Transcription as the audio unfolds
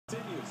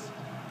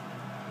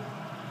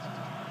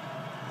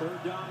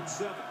Third down and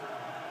 7.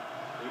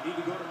 They need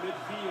to go to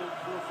midfield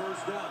for a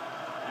first down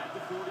at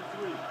the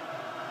 43.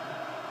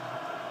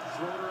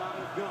 Schroeder out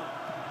of gun.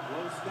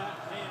 Low snap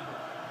handle.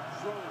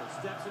 Schroeder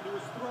steps into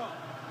his throw.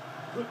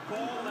 Good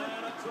ball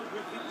and a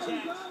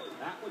terrific catch.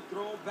 That would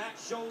throw back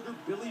shoulder.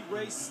 Billy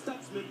Ray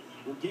Stutzmann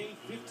will gain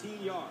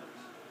 15 yards.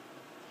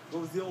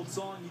 What was the old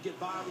song? You get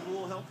by with a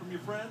little help from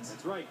your friends?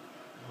 That's right.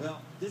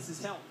 Well, this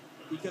is help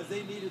because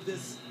they needed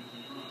this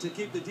to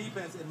keep the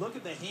defense. And look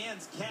at the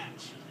hands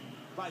catch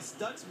by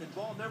Stutzmann.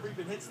 Ball never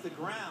even hits the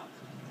ground.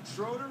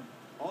 Schroeder,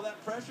 all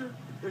that pressure.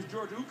 There's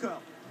George Uko,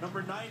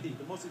 number 90,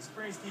 the most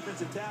experienced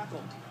defensive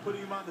tackle,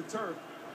 putting him on the turf.